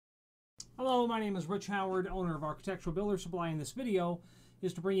Hello, my name is Rich Howard, owner of Architectural Builder Supply. In this video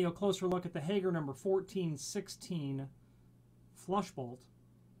is to bring you a closer look at the Hager number 1416 flush bolt.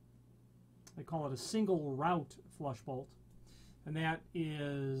 They call it a single route flush bolt, and that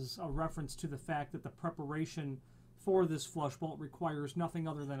is a reference to the fact that the preparation for this flush bolt requires nothing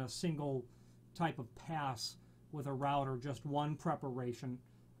other than a single type of pass with a route, or just one preparation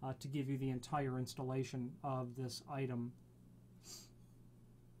to give you the entire installation of this item.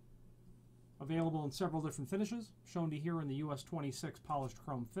 Available in several different finishes, shown to here in the US26 polished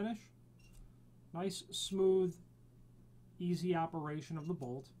chrome finish. Nice, smooth, easy operation of the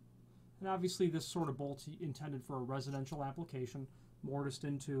bolt. And obviously this sort of bolt's intended for a residential application, mortised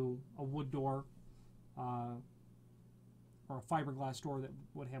into a wood door or a fiberglass door that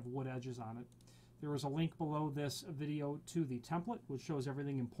would have wood edges on it. There is a link below this video to the template, which shows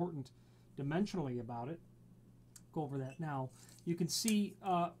everything important dimensionally about it. Go over that now. You can see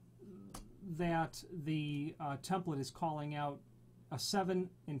that the template is calling out a 7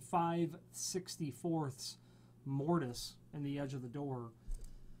 5/64 mortise in the edge of the door.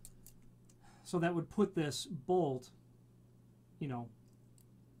 So that would put this bolt,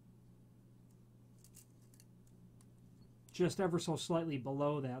 just ever so slightly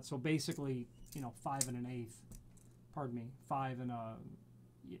below that. So basically, 5 1/8. Pardon me, 5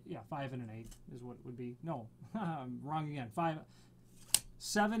 1/8 is what it would be. No, I'm wrong again.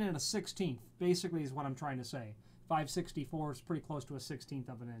 7 1/16 basically is what I'm trying to say. 5/64 is pretty close to a 1/16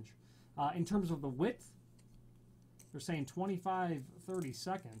 of an inch. In terms of the width, they're saying 25-30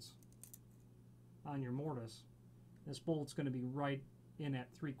 seconds on your mortise. This bolt's going to be right in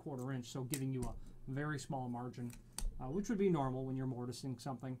at 3/4 inch, so giving you a very small margin, which would be normal when you're mortising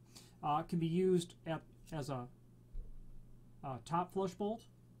something. It can be used as a top flush bolt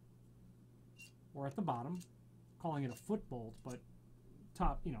or at the bottom, calling it a foot bolt, but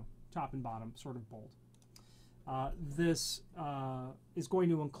top and bottom sort of bolt. This is going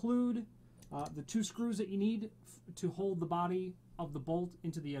to include the 2 screws that you need to hold the body of the bolt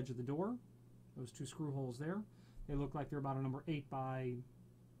into the edge of the door. Those 2 screw holes there. They look like they're about a number 8 by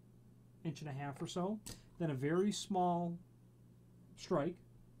 1.5 inches or so. Then a very small strike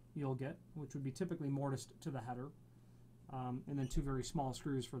you'll get, which would be typically mortised to the header, and then 2 very small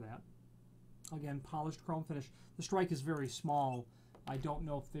screws for that. Again, polished chrome finish. The strike is very small. I don't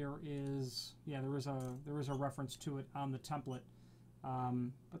know if there is, there is a reference to it on the template,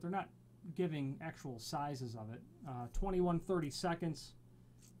 but they're not giving actual sizes of it. 21-30 seconds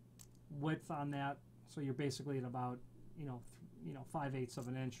width on that, so you're basically at about 5/8 of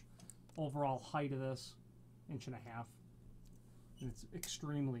an inch. Overall height of this, 1.5 inches. And it's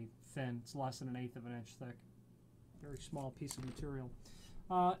extremely thin. It's less than 1/8 of an inch thick. Very small piece of material.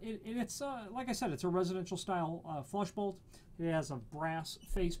 It's like I said, it's a residential style flush bolt. It has a brass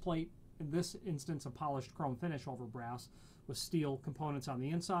faceplate, in this instance a polished chrome finish over brass with steel components on the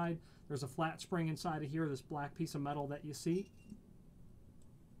inside. There's a flat spring inside of here, this black piece of metal that you see,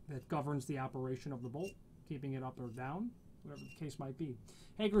 that governs the operation of the bolt, keeping it up or down, whatever the case might be.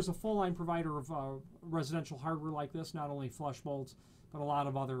 Hager is a full-line provider of residential hardware like this, not only flush bolts, but a lot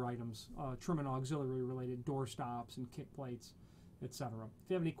of other items, trim and auxiliary related door stops and kick plates, etc. If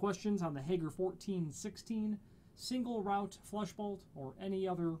you have any questions on the Hager 1416 single route flush bolt or any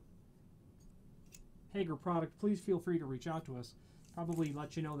other Hager product, please feel free to reach out to us. Probably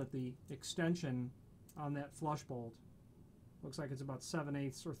let you know that the extension on that flush bolt looks like it's about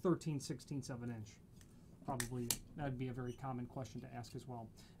 7/8 or 13/16 of an inch. Probably that'd be a very common question to ask as well.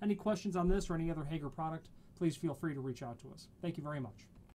 Any questions on this or any other Hager product, please feel free to reach out to us. Thank you very much.